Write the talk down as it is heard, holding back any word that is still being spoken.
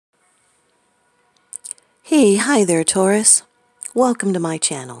Hey, hi there, Taurus. Welcome to my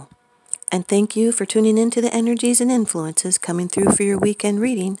channel, and thank you for tuning in to the energies and influences coming through for your weekend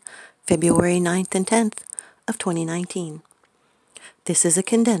reading, February 9th and 10th of 2019. This is a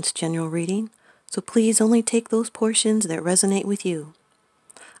condensed general reading, so please only take those portions that resonate with you.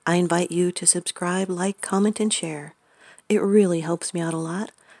 I invite you to subscribe, like, comment, and share. It really helps me out a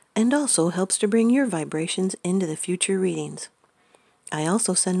lot, and also helps to bring your vibrations into the future readings. I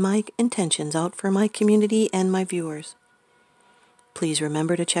also send my intentions out for my community and my viewers. Please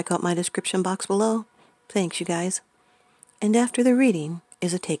remember to check out my description box below. Thanks, you guys. And after the reading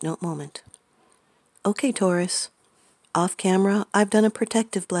is a take note moment. Okay, Taurus. Off camera, I've done a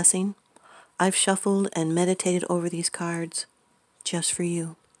protective blessing. I've shuffled and meditated over these cards just for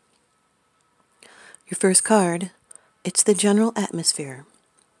you. Your first card, it's the general atmosphere.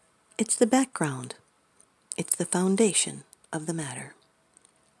 It's the background. It's the foundation of the matter.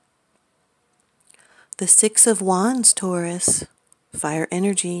 The Six of Wands, Taurus. Fire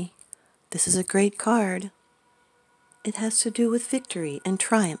energy. This is a great card. It has to do with victory and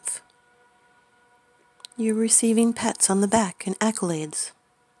triumph. You're receiving pats on the back and accolades.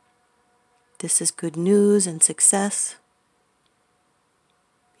 This is good news and success.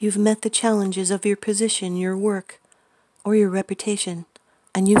 You've met the challenges of your position, your work, or your reputation,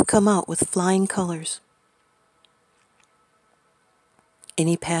 and you've come out with flying colors.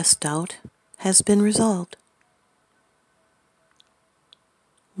 Any past doubt has been resolved.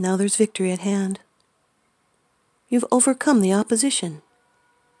 Now there's victory at hand. You've overcome the opposition.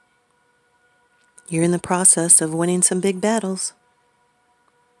 You're in the process of winning some big battles.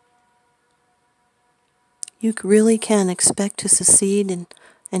 You really can expect to succeed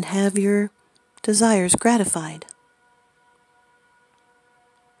and have your desires gratified.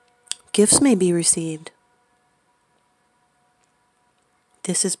 Gifts may be received.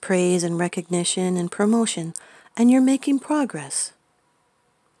 This is praise and recognition and promotion, and you're making progress.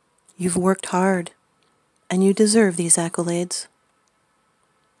 You've worked hard, and you deserve these accolades.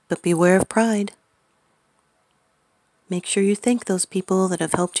 But beware of pride. Make sure you thank those people that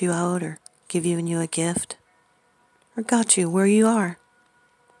have helped you out or given you a gift or got you where you are.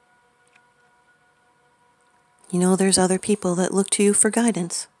 You know there's other people that look to you for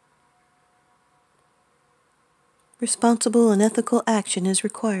guidance. Responsible and ethical action is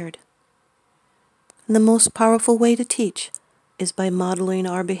required. And the most powerful way to teach is by modeling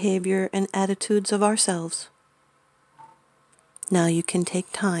our behavior and attitudes of ourselves. Now you can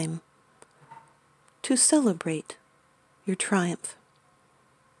take time to celebrate your triumph.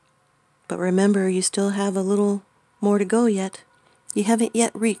 But remember, you still have a little more to go yet. You haven't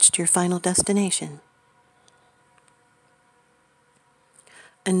yet reached your final destination.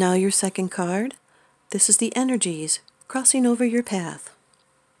 And now your second card. This is the energies crossing over your path.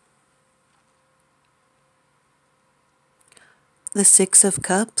 The Six of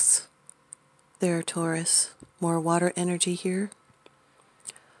Cups. There, Taurus. More water energy here.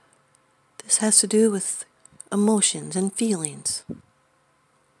 This has to do with emotions and feelings.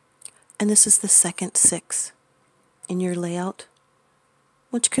 And this is the second six in your layout,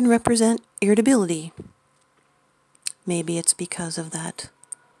 which can represent irritability. Maybe it's because of that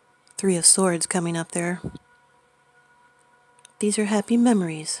Three of Swords coming up there. These are happy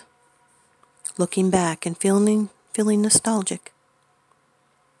memories. Looking back and feeling nostalgic.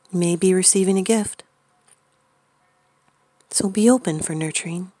 Maybe receiving a gift. So be open for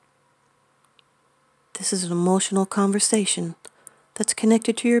nurturing. This is an emotional conversation that's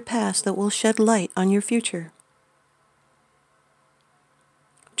connected to your past that will shed light on your future.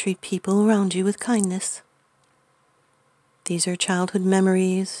 Treat people around you with kindness. These are childhood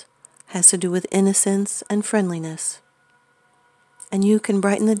memories, has to do with innocence and friendliness. And you can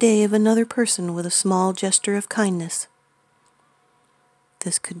brighten the day of another person with a small gesture of kindness.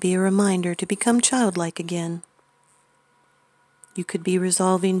 This could be a reminder to become childlike again. You could be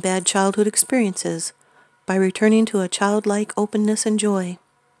resolving bad childhood experiences by returning to a childlike openness and joy.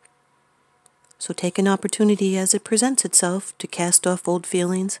 So take an opportunity as it presents itself to cast off old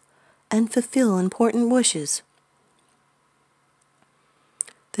feelings and fulfill important wishes.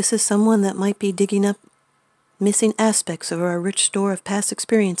 This is someone that might be digging up missing aspects of our rich store of past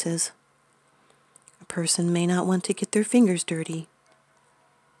experiences. A person may not want to get their fingers dirty.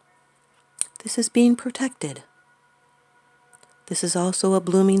 This is being protected. This is also a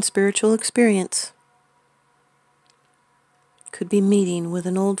blooming spiritual experience. Could be meeting with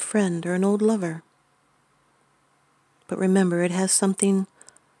an old friend or an old lover. But remember, it has something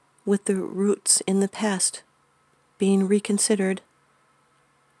with the roots in the past being reconsidered,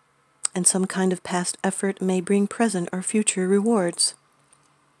 and some kind of past effort may bring present or future rewards.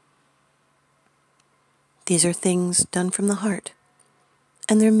 These are things done from the heart,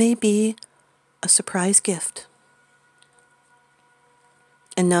 and there may be a surprise gift.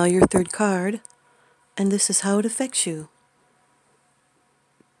 And now your third card, and this is how it affects you.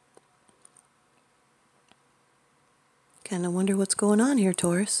 Kind of wonder what's going on here,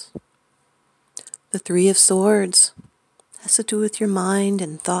 Taurus. The Three of Swords has to do with your mind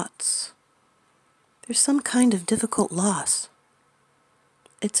and thoughts. There's some kind of difficult loss.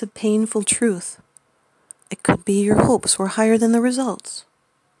 It's a painful truth. It could be your hopes were higher than the results.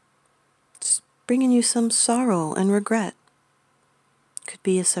 It's bringing you some sorrow and regret. Could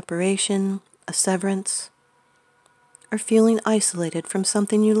be a separation, a severance, or feeling isolated from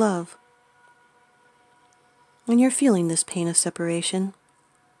something you love. When you're feeling this pain of separation,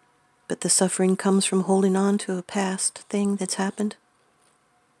 but the suffering comes from holding on to a past thing that's happened,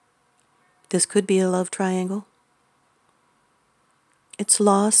 this could be a love triangle. It's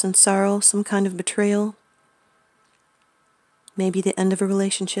loss and sorrow, some kind of betrayal, maybe the end of a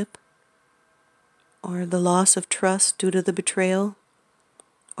relationship, or the loss of trust due to the betrayal,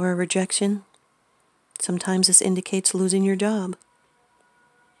 or a rejection. Sometimes this indicates losing your job.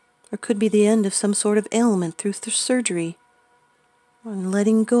 Or could be the end of some sort of ailment through surgery, and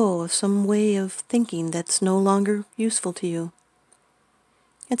letting go of some way of thinking that's no longer useful to you.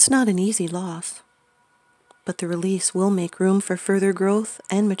 It's not an easy loss, but the release will make room for further growth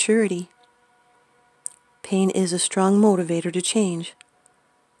and maturity. Pain is a strong motivator to change,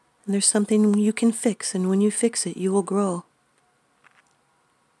 and there's something you can fix, and when you fix it, you will grow.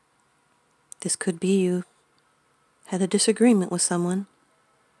 This could be you had a disagreement with someone,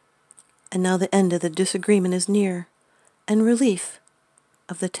 and now the end of the disagreement is near, and relief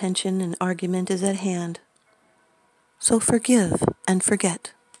of the tension and argument is at hand. So forgive and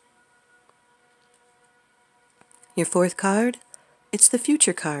forget. Your fourth card, it's the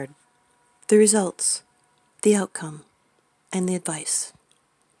future card, the results, the outcome, and the advice.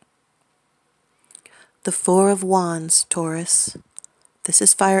 The Four of Wands, Taurus. This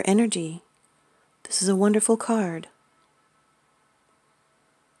is fire energy. This is a wonderful card.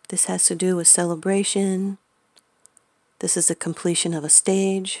 This has to do with celebration. This is the completion of a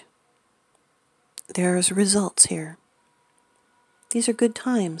stage. There's results here. These are good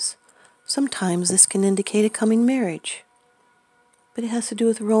times. Sometimes this can indicate a coming marriage, but it has to do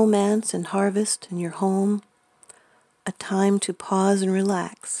with romance and harvest in your home, a time to pause and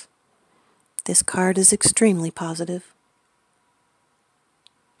relax. This card is extremely positive.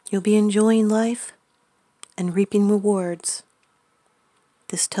 You'll be enjoying life and reaping rewards.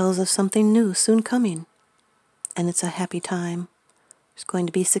 This tells us something new soon coming, and it's a happy time. There's going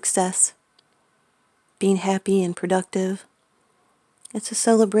to be success, being happy and productive. It's a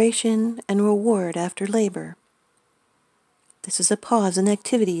celebration and reward after labor. This is a pause in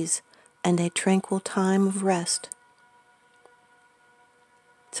activities and a tranquil time of rest.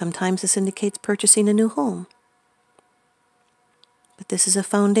 Sometimes this indicates purchasing a new home. But this is a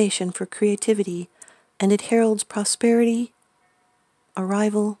foundation for creativity, and it heralds prosperity,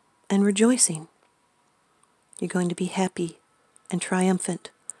 arrival, and rejoicing. You're going to be happy and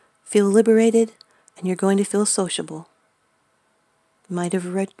triumphant, feel liberated, and you're going to feel sociable. You might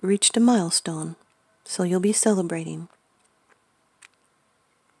have reached a milestone, so you'll be celebrating.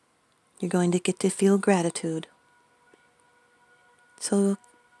 You're going to get to feel gratitude. So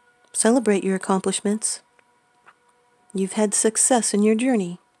celebrate your accomplishments. You've had success in your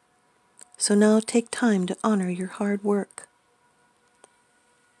journey, so now take time to honor your hard work.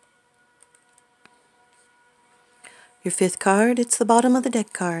 Your fifth card, it's the bottom of the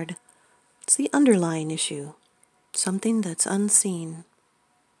deck card. It's the underlying issue, something that's unseen.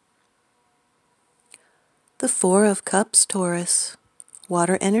 The Four of Cups, Taurus,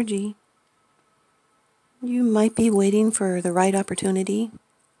 water energy. You might be waiting for the right opportunity.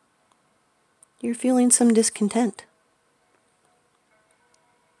 You're feeling some discontent.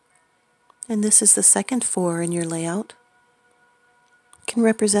 And this is the second four in your layout. It can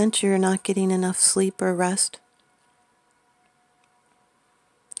represent you're not getting enough sleep or rest.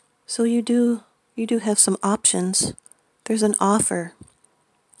 So you do have some options. There's an offer,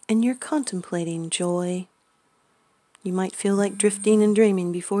 and you're contemplating joy. You might feel like drifting and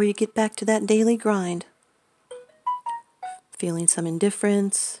dreaming before you get back to that daily grind. Feeling some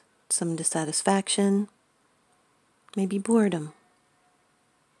indifference, some dissatisfaction, maybe boredom.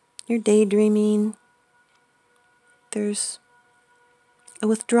 You're daydreaming. There's a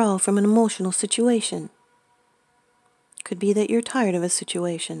withdrawal from an emotional situation. Could be that you're tired of a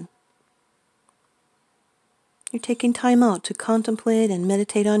situation. You're taking time out to contemplate and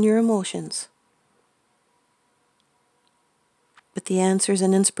meditate on your emotions. But the answers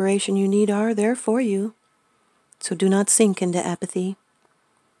and inspiration you need are there for you. So do not sink into apathy,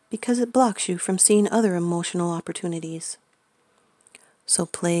 because it blocks you from seeing other emotional opportunities. So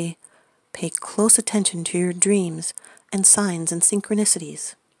pay close attention to your dreams and signs and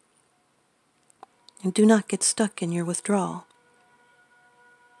synchronicities. And do not get stuck in your withdrawal.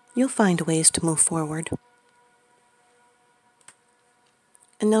 You'll find ways to move forward.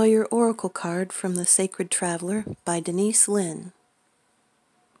 And now your oracle card from the Sacred Traveler by Denise Linn.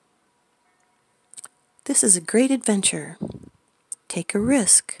 This is a great adventure. Take a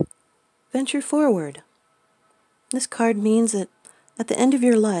risk. Venture forward. This card means that at the end of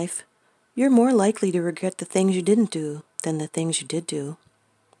your life, you're more likely to regret the things you didn't do than the things you did do.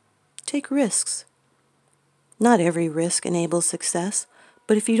 Take risks. Not every risk enables success,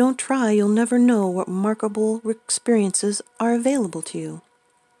 but if you don't try, you'll never know what remarkable experiences are available to you.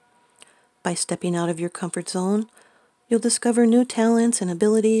 By stepping out of your comfort zone, you'll discover new talents and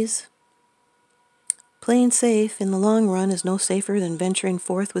abilities. Playing safe in the long run is no safer than venturing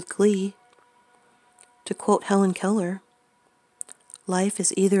forth with glee. To quote Helen Keller, life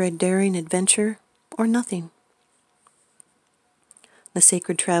is either a daring adventure or nothing. The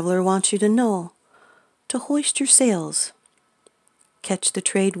Sacred Traveler wants you to know, to hoist your sails, catch the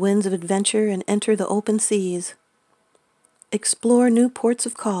trade winds of adventure and enter the open seas. Explore new ports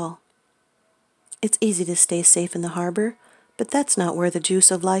of call. It's easy to stay safe in the harbor, but that's not where the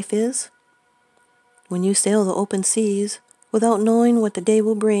juice of life is. When you sail the open seas, without knowing what the day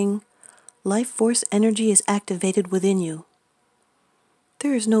will bring, life force energy is activated within you.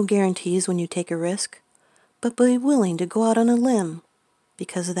 There is no guarantees when you take a risk, but be willing to go out on a limb,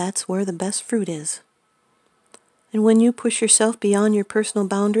 because that's where the best fruit is. And when you push yourself beyond your personal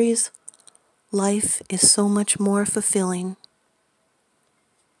boundaries, life is so much more fulfilling.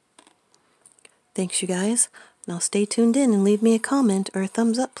 Thanks, you guys. Now stay tuned in and leave me a comment or a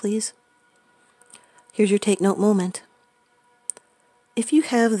thumbs up, please. Here's your take note moment. If you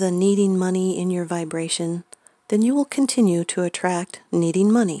have the needing money in your vibration, then you will continue to attract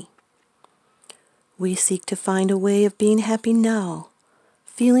needing money. We seek to find a way of being happy now,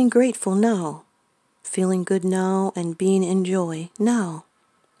 feeling grateful now, feeling good now, and being in joy now,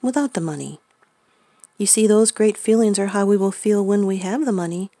 without the money. You see, those great feelings are how we will feel when we have the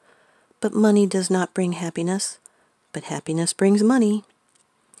money, but money does not bring happiness, but happiness brings money.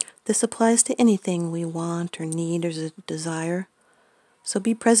 This applies to anything we want or need or desire. So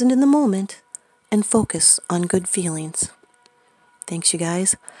be present in the moment and focus on good feelings. Thanks, you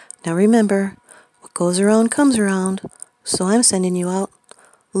guys. Now remember, what goes around comes around, so I'm sending you out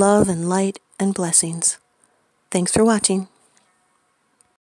love and light and blessings. Thanks for watching.